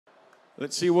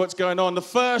Let's see what's going on. The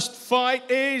first fight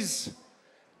is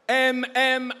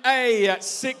MMA at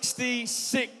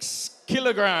 66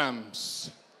 kilograms.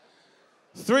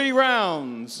 3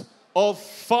 rounds of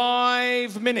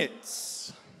 5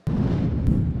 minutes.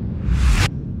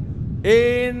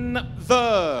 In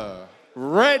the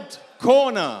red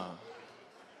corner,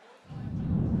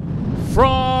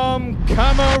 from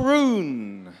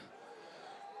Cameroon,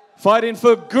 fighting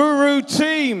for Guru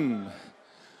Team,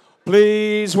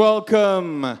 please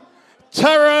welcome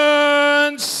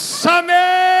Terrence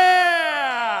Sameh!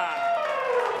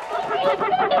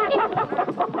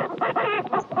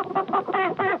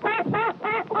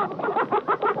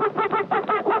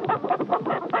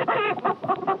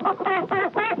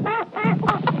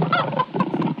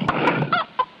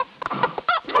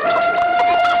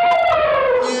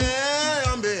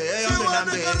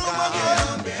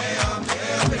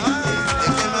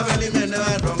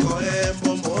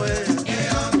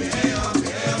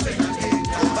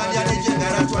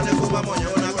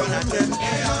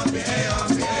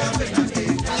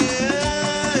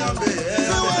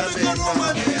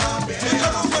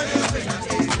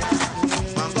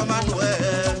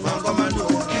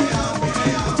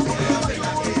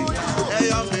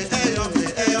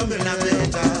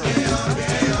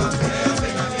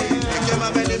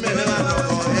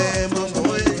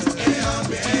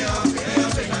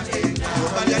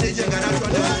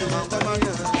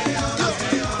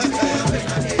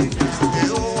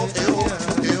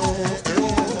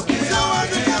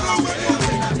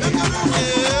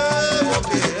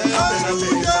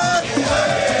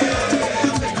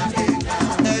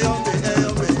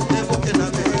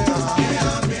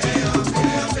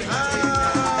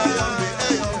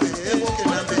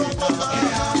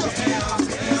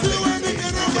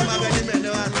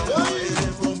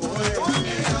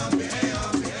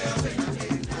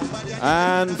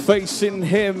 And facing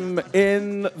him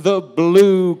in the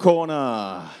blue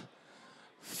corner,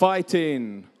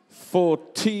 fighting for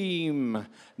Team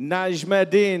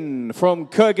Najmuddin from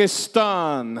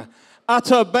Kyrgyzstan,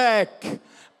 Atabek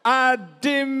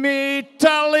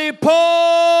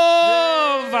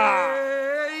Abdimitalipov!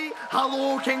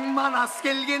 Hello, King Manas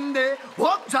gelgende,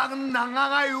 ok жағынан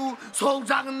ағаю, сол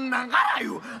жағынан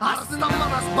қараю. Астынан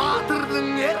Манас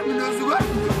батырдың ермін өзі көр.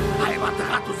 Айбаты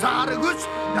қату зары күш,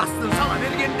 астын сала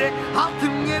бергенде,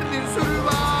 алтын ерден сүрі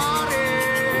бар.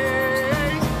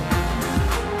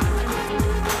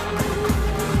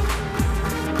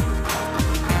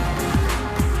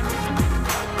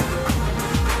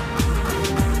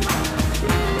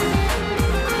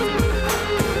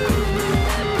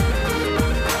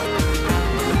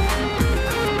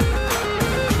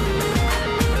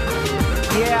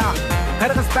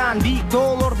 Kırgızstan büyük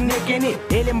doğulordun ekeni.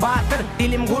 Elim batır,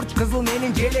 dilim kurç, kızıl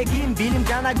menin jelekin. Bilim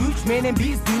jana güç menen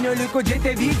biz dünölükö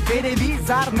жетебиз, беребиz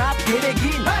арнап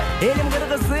керегин. Elim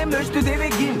kırgızым өчтү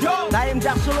дебегин. Дайым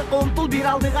жакшылык умтул бир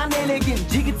алдыган элегин.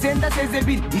 Жигит сен да сезе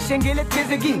бил, ишен келет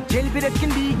кезегин.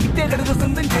 Желбиреткен бийикте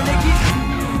кыргызымдын желегин.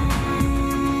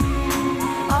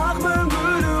 Ак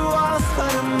мөңгүлү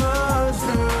аскарым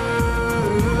өзү.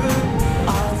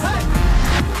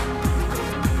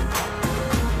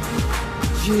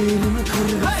 All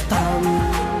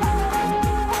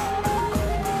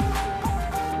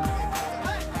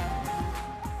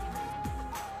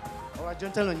right,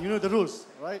 gentlemen, you know the rules,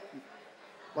 right?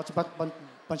 Watch the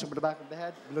punch up the back of the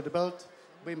head, below the belt,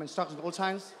 obey my instructions at all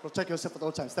times, protect yourself at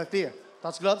all times. Step clear,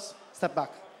 touch gloves, step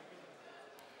back.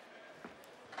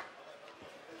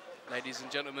 Ladies and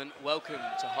gentlemen, welcome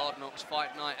to Hard Knox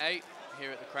Fight Night 8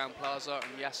 here at the Crown Plaza on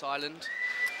Yas Island.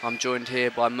 I'm joined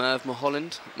here by Merv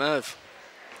Mulholland. Merv,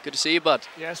 good to see you, bud.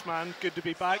 Yes, man. Good to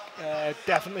be back.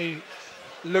 Definitely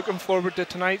looking forward to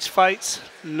tonight's fights.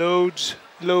 Loads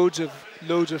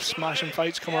of smashing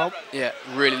fights coming up. Yeah,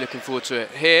 really looking forward to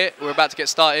it. Here, we're about to get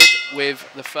started with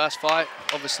the first fight.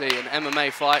 Obviously, an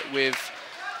MMA fight with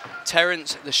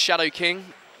Terrence, the Shadow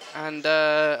King, and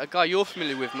a guy you're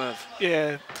familiar with, Merv.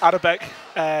 Yeah, Atabek.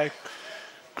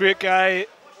 Great guy.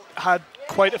 Had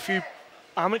quite a few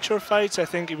amateur fights. I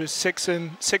think he was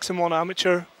 6-1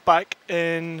 amateur back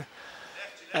in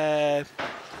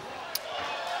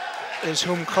his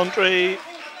home country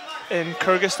in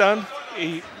Kyrgyzstan.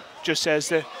 He just says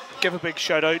to give a big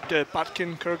shout out to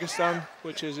Batkin, Kyrgyzstan,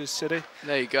 which is his city.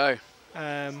 There you go.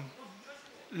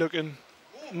 Looking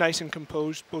nice and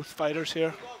composed, both fighters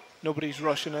here. Nobody's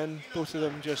rushing in. Both of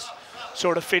them just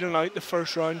sort of feeling out the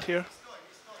first round here.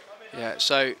 Yeah,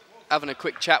 so having a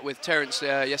quick chat with Terrence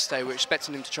yesterday, we're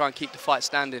expecting him to try and keep the fight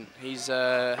standing. He's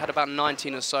had about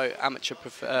 19 or so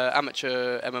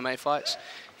amateur MMA fights.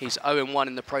 He's 0-1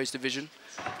 in the pros division.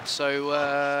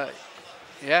 So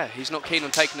Yeah, he's not keen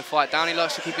on taking the fight down. He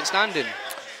likes to keep it standing.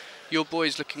 Your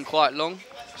boy's looking quite long,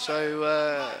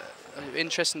 so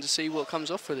interesting to see what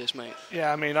comes off for this, mate.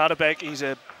 Yeah, I mean, Atabek, he's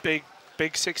a big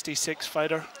 66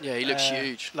 fighter. Yeah, he looks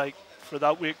huge. Like, for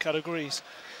that weight category, he's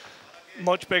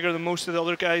much bigger than most of the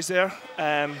other guys there.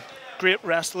 Great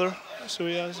wrestler, so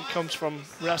he comes from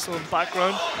wrestling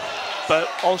background, but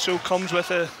also comes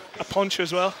with a punch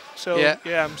as well. So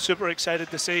yeah, I'm super excited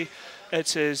to see.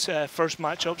 It's his first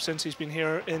matchup since he's been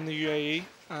here in the UAE,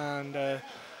 and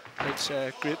it's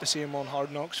great to see him on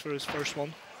Hard Knox for his first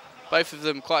one. Both of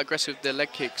them quite aggressive with their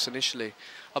leg kicks initially.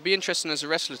 I'll be interested as a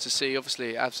wrestler to see,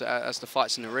 obviously, as the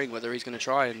fight's in the ring, whether he's going to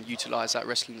try and utilise that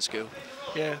wrestling skill.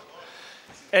 Yeah.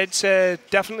 It's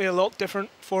definitely a lot different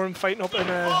for him fighting up in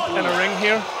a ring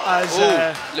here. As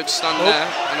looks stunned there,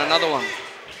 and another one.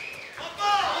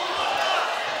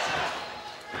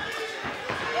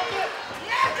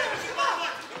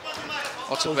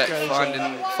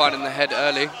 Atabek finding the head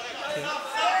early.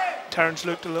 Terrence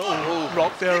looked a little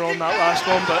rocked there on that last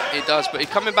one, but he does. But he's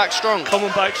coming back strong.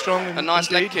 A nice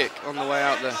leg kick on the way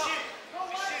out there.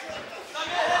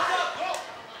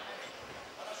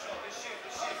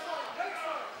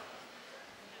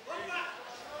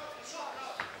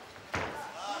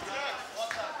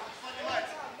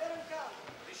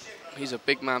 He's a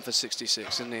big man for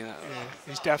 66, isn't he? Yeah,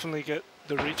 he's definitely got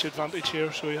the reach advantage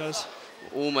here, so he has.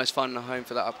 Almost finding a home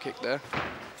for that up kick there.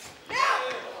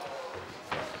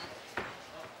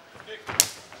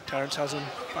 Terrence has him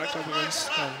backed up against,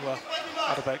 and well,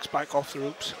 Atabek's back off the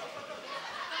ropes.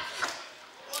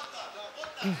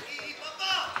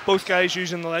 Both guys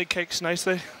using the leg kicks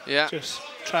nicely. Yeah. Just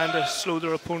trying to slow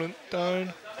their opponent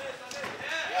down.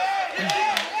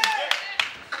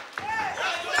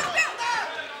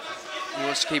 He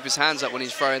wants to keep his hands up when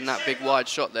he's throwing that big wide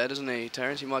shot there, doesn't he,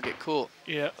 Terrence? He might get caught.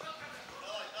 Yeah.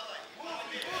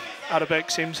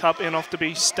 Atabek seems happy enough to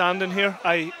be standing here.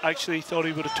 I actually thought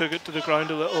he would have took it to the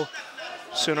ground a little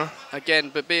sooner. Again,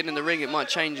 but being in the ring, it might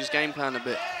change his game plan a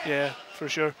bit. Yeah, for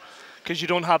sure. Because you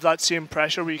don't have that same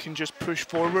pressure where you can just push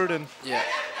forward. And yeah,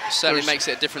 it certainly makes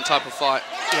it a different type of fight.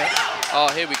 Yeah. Oh,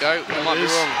 here we go. We might be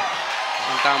wrong.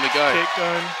 And down we go.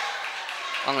 Takedown.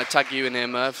 I'm going to tag you in here,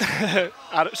 Merv.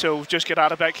 So just get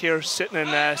Atabek here sitting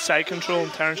in side control,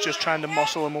 and Terrence just trying to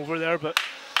muscle him over there. But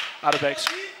Atabek's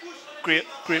great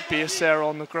base there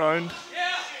on the ground,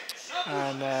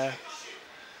 and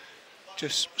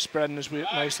just spreading his weight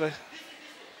nicely.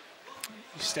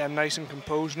 He's staying nice and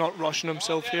composed, not rushing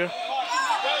himself here.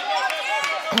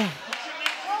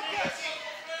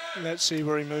 Let's see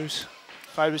where he moves.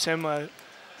 If I was him, I'd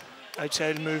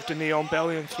say he'd move to knee on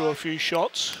belly and throw a few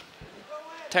shots.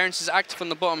 Terrence is active on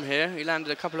the bottom here. He landed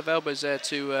a couple of elbows there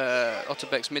to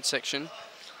Atabek's midsection.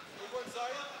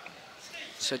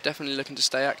 So definitely looking to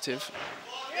stay active.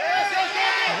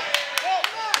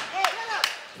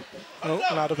 Oh,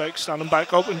 and Atabek standing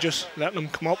back up and just letting him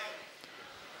come up.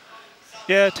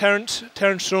 Yeah, Terrence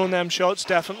throwing them shots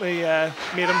definitely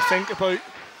made him think about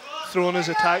throwing his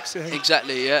attacks. I think.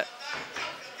 Exactly, yeah.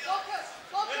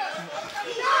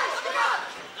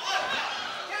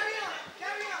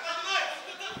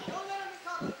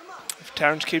 If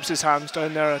Terrence keeps his hands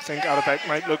down there, I think Atabek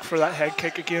might look for that head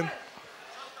kick again.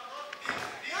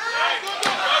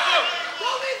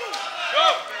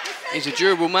 He's a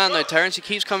durable man though, Terrence. He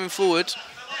keeps coming forward,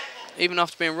 even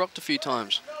after being rocked a few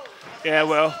times. Yeah,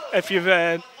 well, if you've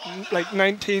like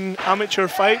 19 amateur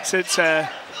fights, it's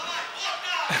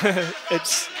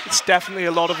it's definitely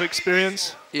a lot of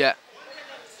experience. Yeah.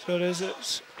 So it is.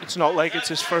 It's not like it's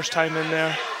his first time in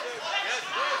there.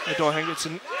 I don't think it's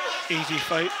an easy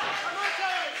fight.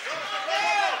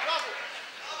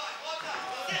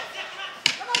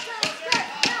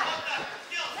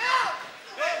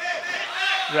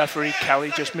 Referee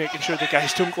Kelly just making sure the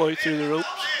guys don't go out through the ropes.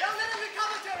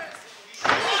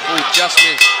 Oh, just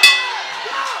missed.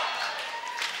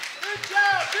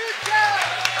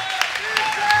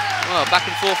 Well, back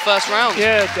and forth first round.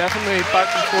 Yeah, definitely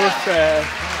back and forth. I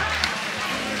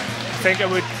think I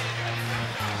would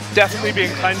definitely be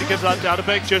inclined to give that to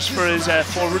Atabek just for his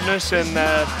forwardness and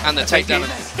the takedown.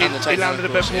 He landed a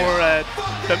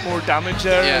bit more damage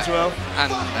there as well.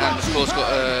 And of course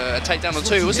got a takedown or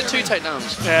two. Was it 2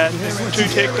 takedowns? Yeah, 2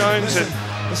 takedowns. And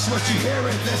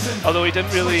although he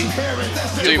didn't really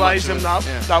utilize them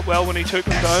that well when he took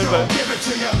them down, but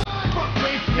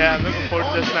yeah, I'm looking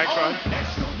forward to this next round.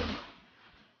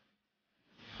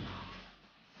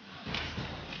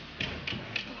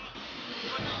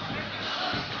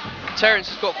 Terrence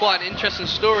has got quite an interesting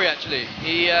story actually.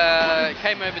 He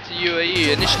came over to UAE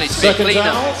initially to be a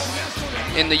cleaner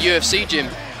in the UFC gym,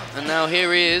 and now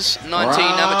here he is, 19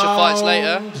 amateur fights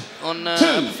later, on on a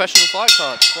professional fight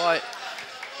card.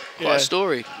 Quite a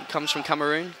story. He comes from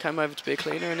Cameroon, came over to be a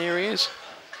cleaner, and here he is,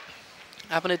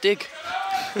 having a dig.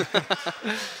 Good job,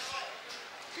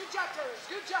 Terrence.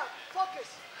 Good job.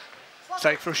 Focus. It's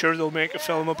like for sure they'll make a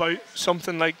film about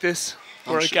something like this,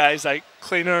 where a guy's like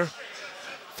cleaner,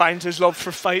 finds his love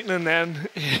for fighting, and then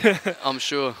I'm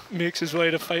sure makes his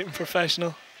way to fighting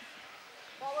professional.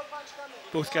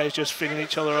 Both guys just feeling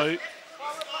each other out.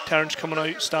 Terrence coming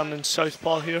out, standing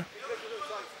southpaw here.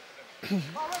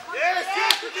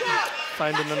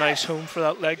 Finding a nice home for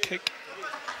that leg kick.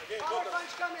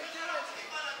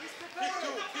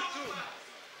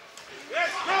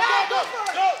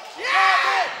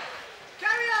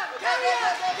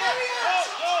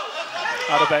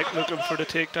 Atabek looking for the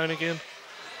takedown again.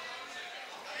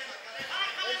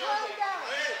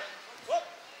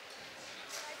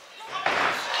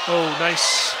 Oh,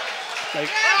 nice. Like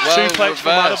suplex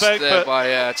from Atabek, but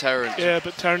by Terrence. Yeah,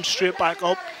 but Terrence straight back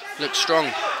up. Looks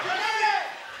strong.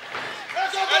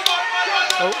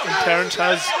 Oh, and Terrence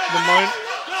has the mount.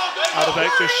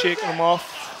 Atabek just shaking him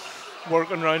off,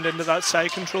 working round into that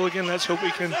side control again. Let's hope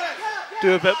he can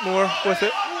do a bit more with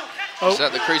it. Oh. Is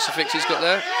that the crucifix he's got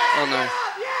there? Oh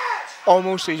no.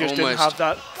 Almost, he just didn't have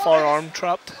that far arm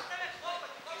trapped.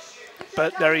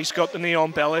 But there he's got the knee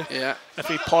on belly. Yeah. If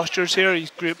he postures here,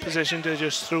 he's great position to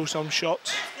just throw some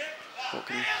shots.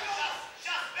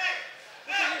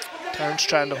 Terrence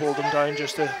trying to hold him down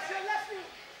just to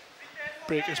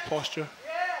break his posture.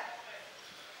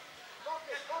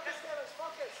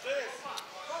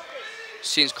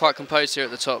 Seems quite composed here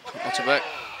at the top, Atabek.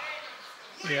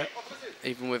 Yeah.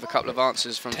 Even with a couple of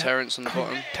answers from Terrence on the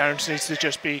bottom. Terrence needs to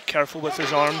just be careful with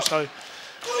his arms. Ooh,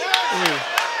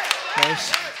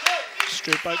 nice.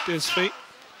 Straight back to his feet.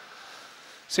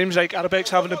 Seems like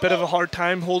Atabek's having a bit of a hard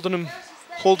time holding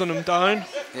him down.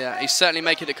 Yeah, he's certainly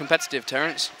making it competitive,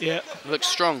 Terrence. Yeah. Looks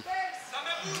strong.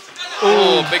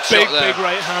 Oh, big shot there. Big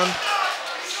right hand.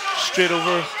 Straight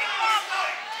over.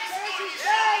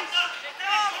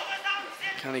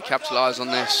 Can he capitalise on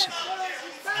this?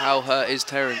 How hurt is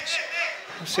Terrence?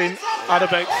 I've seen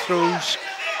Atabek throws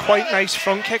quite nice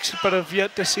front kicks, but I've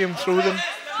yet to see him throw them.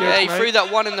 Yeah, he threw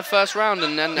that one in the first round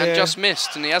and just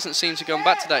missed, and he hasn't seemed to go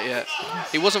back to that yet.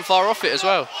 He wasn't far off it as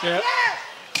well. Yeah.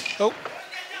 Oh.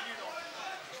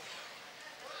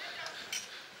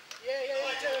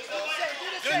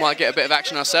 Might get a bit of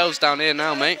action ourselves down here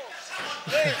now, mate.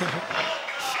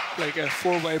 Like a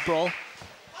four-way brawl.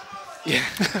 Yeah.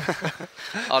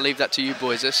 I'll leave that to you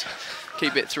boys. Let's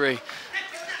keep it 3.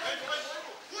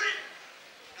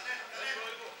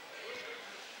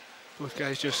 Both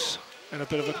guys just in a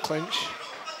bit of a clinch.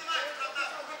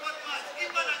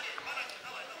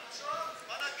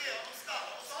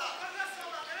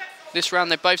 This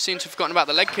round, they both seem to have forgotten about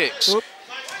the leg kicks.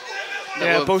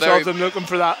 Yeah, both of them looking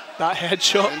for that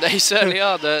headshot. They certainly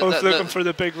are. Both looking for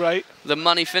the big right. The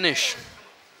money finish.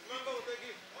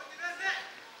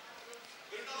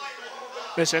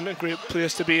 This isn't a great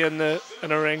place to be in a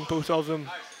ring, both of them,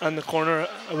 and the corner.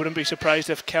 I wouldn't be surprised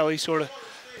if Kelly sort of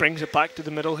brings it back to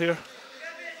the middle here.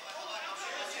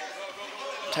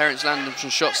 Terrence landing some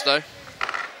shots though.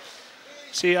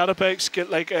 See, Atabek's get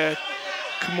like a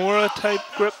Kimura type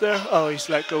grip there. Oh, he's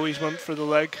let go. He's went for the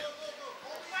leg.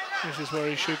 This is where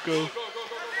he should go.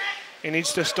 He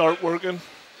needs to start working.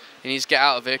 He needs to get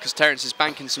out of here because Terrence is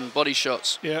banking some body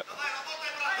shots. Yeah.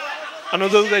 And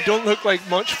although they don't look like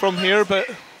much from here, but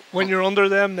when you're under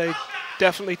them, they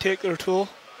definitely take their toll.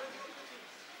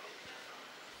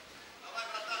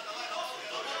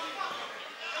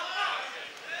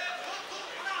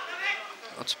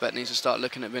 Atabek needs to start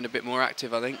looking at being a bit more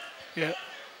active, I think. Yeah.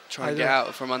 Try and get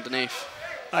out from underneath.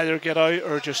 Either get out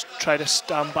or just try to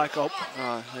stand back up.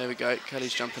 Oh, there we go.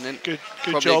 Kelly's jumping in. Good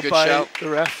job by the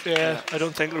ref. Yeah, I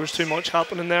don't think there was too much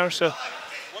happening there, so I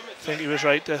think he was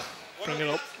right to bring it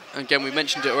up. Again, we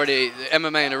mentioned it already, the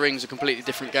MMA in a ring is a completely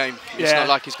different game. It's not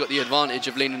like he's got the advantage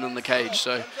of leaning on the cage,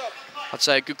 so I'd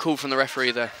say a good call from the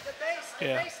referee there.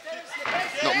 Yeah.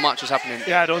 Not much was happening.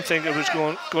 Yeah, I don't think it was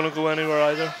going to go anywhere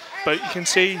either. But you can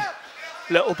see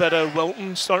a little bit of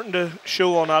wilting starting to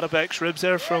show on Atabek's ribs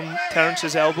there from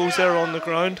Terrence's elbows there on the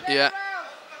ground. Yeah.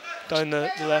 Down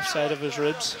the left side of his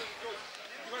ribs.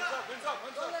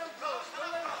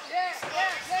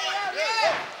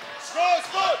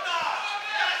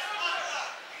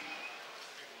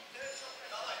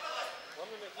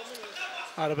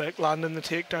 Atabek landing the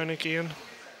takedown again.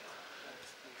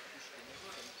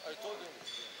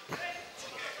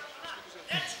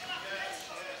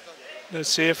 Let's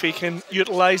see if he can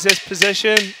utilise this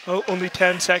position. Oh, only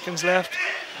 10 seconds left.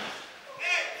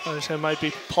 I might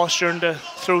be posturing to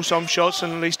throw some shots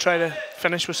and at least try to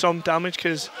finish with some damage,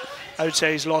 because I would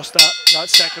say he's lost that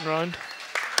second round.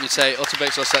 You'd say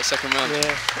Atabek's lost that second round?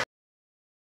 Yeah.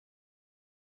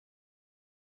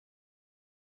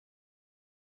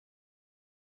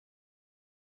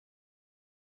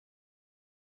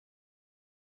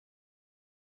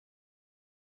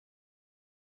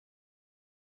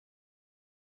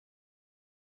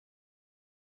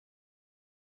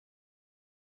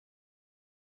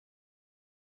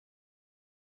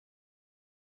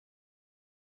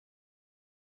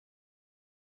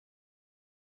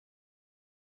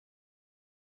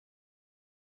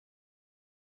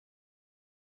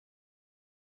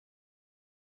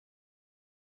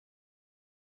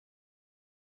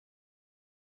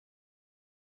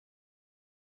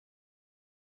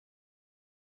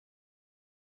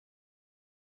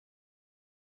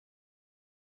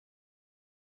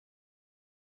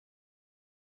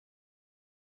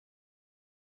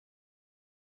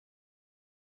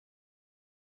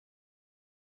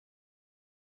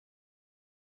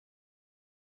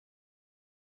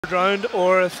 Round,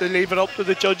 or if they leave it up to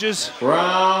the judges.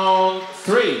 Round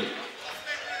 3.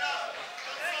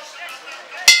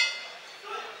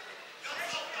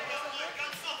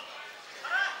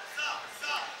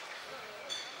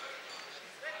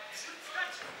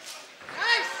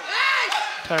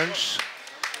 Terrence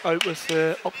out with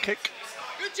the up kick.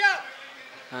 Good job.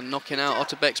 And knocking out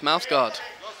Atabek's mouth guard.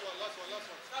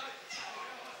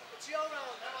 It's your round.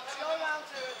 It's your round,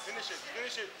 Terrence.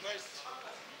 Finish it. Nice.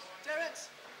 Terrence.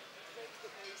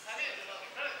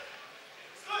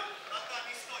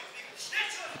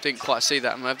 Didn't quite see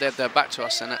that, Merv. They had their back to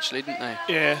us then, actually, didn't they?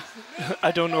 Yeah, I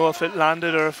don't know if it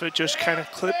landed or if it just kind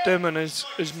of clipped him and his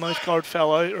mouth guard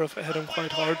fell out, or if it hit him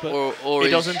quite hard, but Or he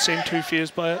doesn't seem too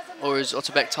fazed by it. Or is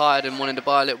Atabek tired and wanting to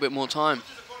buy a little bit more time?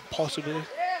 Possibly.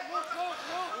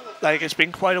 Like, it's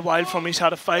been quite a while from he's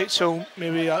had a fight, so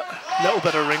maybe a little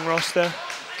bit of ring rust there.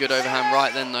 Good overhand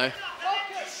right then, though.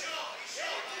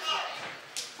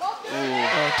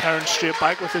 Terrence straight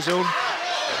back with his own.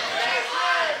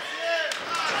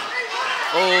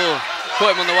 Oh,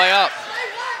 caught him on the way up.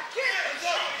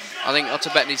 I think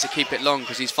Atabek needs to keep it long,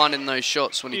 because he's finding those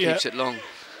shots when he keeps it long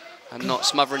and not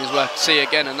smothering his work. See,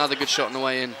 again, another good shot on the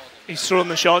way in. He's throwing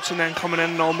the shots and then coming in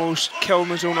and almost killing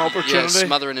his own opportunity. Yeah,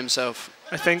 smothering himself.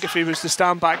 I think if he was to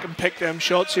stand back and pick them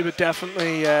shots, he would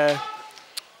definitely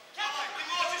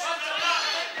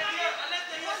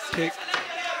take.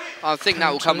 I think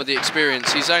that will come with the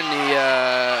experience. He's only...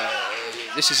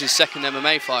 this is his second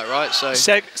MMA fight, right? So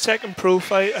second pro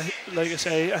fight. Like I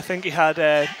say, I think he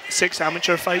had 6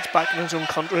 amateur fights back in his own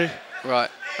country. Right.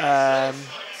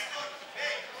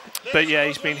 But yeah,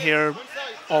 he's been here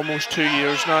almost 2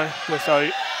 years now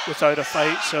without a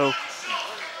fight. So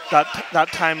that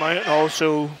time out, and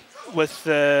also with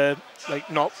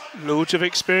like not loads of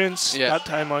experience. Yeah. That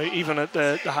time out, even at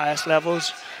the highest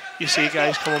levels, you see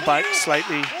guys coming back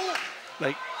slightly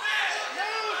like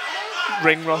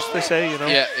ring rust, they say, you know.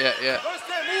 Yeah.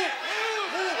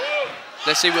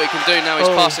 Let's see what he can do now. He's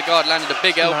past the guard, landed a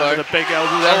big elbow. Landed a big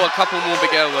elbow there. Oh, a couple more big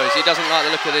elbows. He doesn't like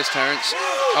the look of this, Terrence.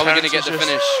 Are we going to get the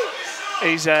finish?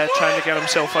 He's trying to get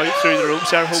himself out through the ropes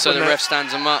there, hoping so the ref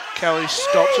stands him up. Kelly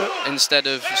stops it. Instead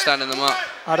of standing them up.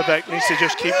 Atabek needs to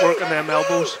just keep working them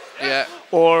elbows. Yeah.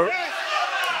 Or,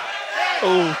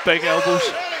 big elbows.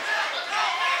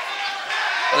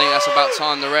 I think that's about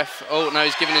time. The ref. Oh no,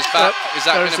 he's giving his back. Is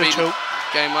that going to be choke.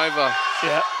 Game over?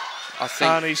 Yeah. I think.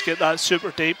 And he's get that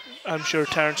super deep. I'm sure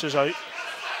Terrence is out.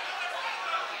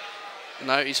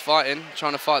 No, he's fighting,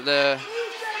 trying to fight the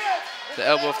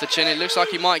elbow off the chin. It looks like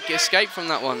he might escape from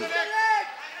that one.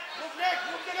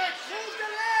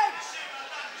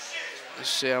 Let's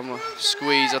see how much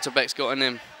squeeze Atabek's got in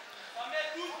him.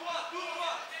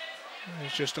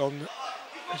 He's just on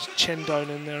his chin down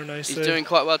in there nicely. He's doing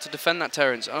quite well to defend that,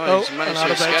 Terrence. He's managed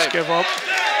to escape. Give up.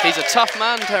 He's a tough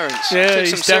man, Terrence. Yeah, Took he's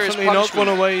some serious definitely not punishment.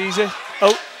 going away easy.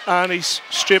 And he's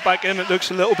straight back in. It looks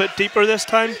a little bit deeper this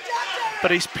time, but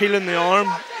he's peeling the arm,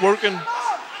 working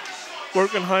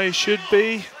how he should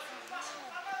be.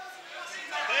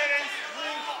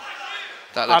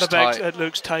 That looks Atabek, tight. it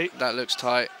looks tight. That looks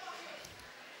tight.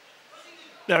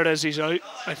 There it is, he's out,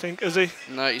 I think, is he?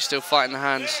 No, he's still fighting the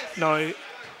hands. No,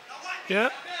 yeah.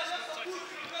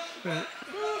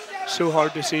 So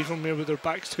hard to see from here with their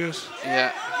backs to us.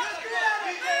 Yeah.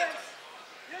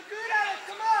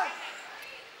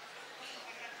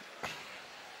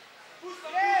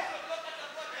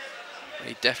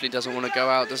 He definitely doesn't want to go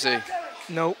out, does he?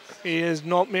 No, he is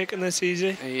not making this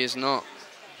easy. He is not.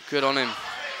 Good on him.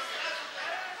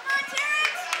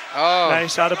 Oh.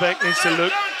 Nice, Atabek needs to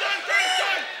look.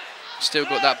 Still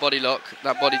got that body lock,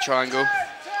 that body triangle.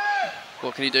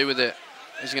 What can he do with it?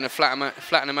 Is he going to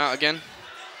flatten him out again?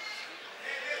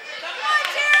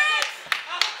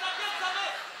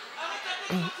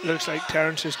 Looks like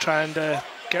Terrence is trying to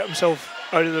get himself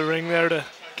out of the ring there to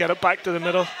get it back to the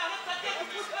middle.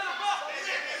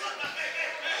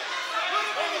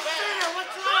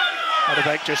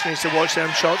 Atabek just needs to watch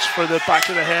them shots for the back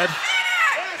of the head.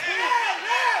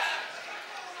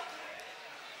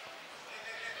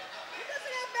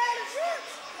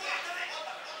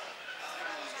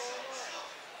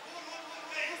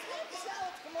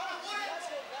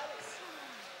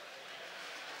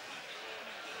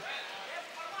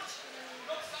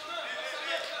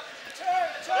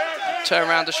 Turn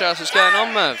around to show us what's going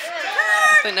on, Merv.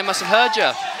 I think they must have heard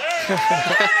you.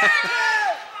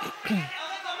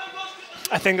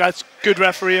 I think that's good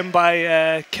refereeing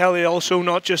by Kelly also,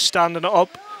 not just standing it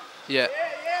up. Yeah.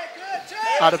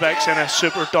 Atabek's in a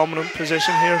super dominant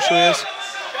position here, so he is.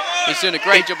 He's doing a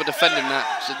great job of defending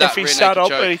that. So if he sat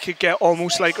up, he could get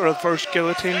almost like a reverse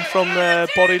guillotine from the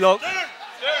body lock.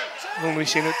 I've only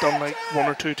seen it done like 1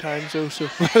 or 2 times though, so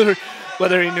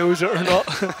whether he knows it or not.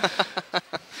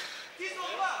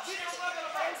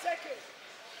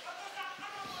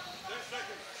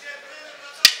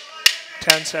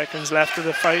 10 seconds left of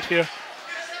the fight here.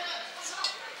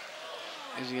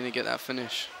 Is he going to get that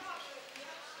finish?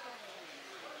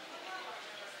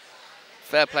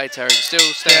 Fair play, Terrence. Still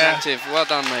staying active. Well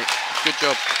done, mate. Good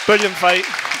job. Brilliant fight.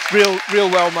 Real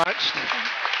well matched.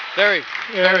 Very,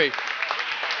 very.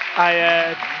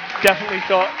 I definitely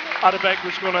thought Atabek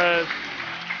was going to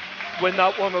win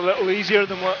that one a little easier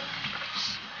than what...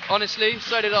 Honestly,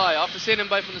 so did I. After seeing them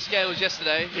both on the scales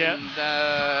yesterday. Yeah. And,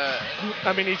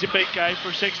 I mean, he's a big guy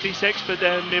for 66, but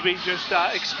then maybe just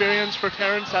that experience for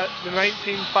Terrence at the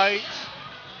 19 fights,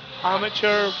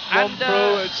 amateur, one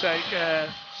pro, it's like...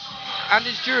 and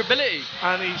his durability.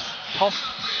 And he's tough.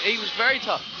 He was very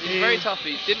tough. He was very tough.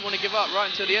 He didn't want to give up right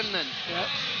until the end then. Yeah.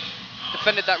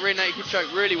 Defended that rear naked choke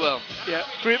really well. Yeah.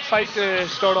 Great fight to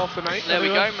start off the night. There we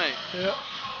go, mate. Yeah.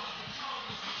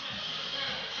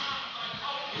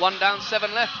 1 down,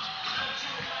 7 left.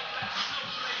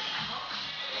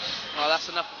 Well, that's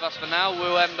enough of us for now.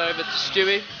 We'll hand over to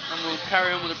Stewie and we'll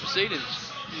carry on with the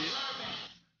proceedings. Yeah.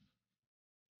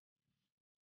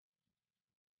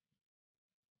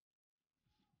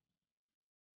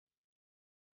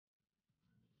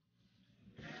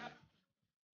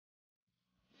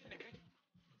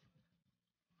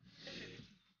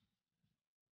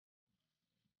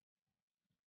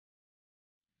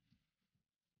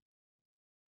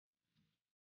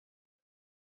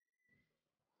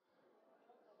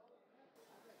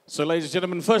 So, ladies and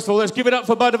gentlemen, first of all, let's give it up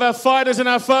for both of our fighters in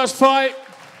our first fight.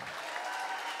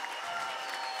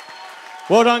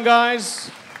 Well done,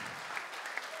 guys.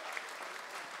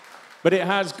 But it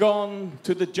has gone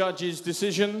to the judges'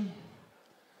 decision,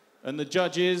 and the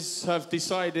judges have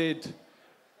decided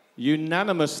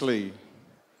unanimously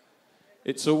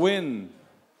it's a win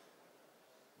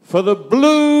for the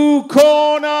blue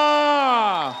corner,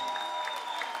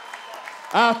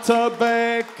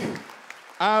 Atabek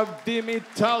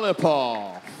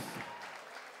Abdimitalipov.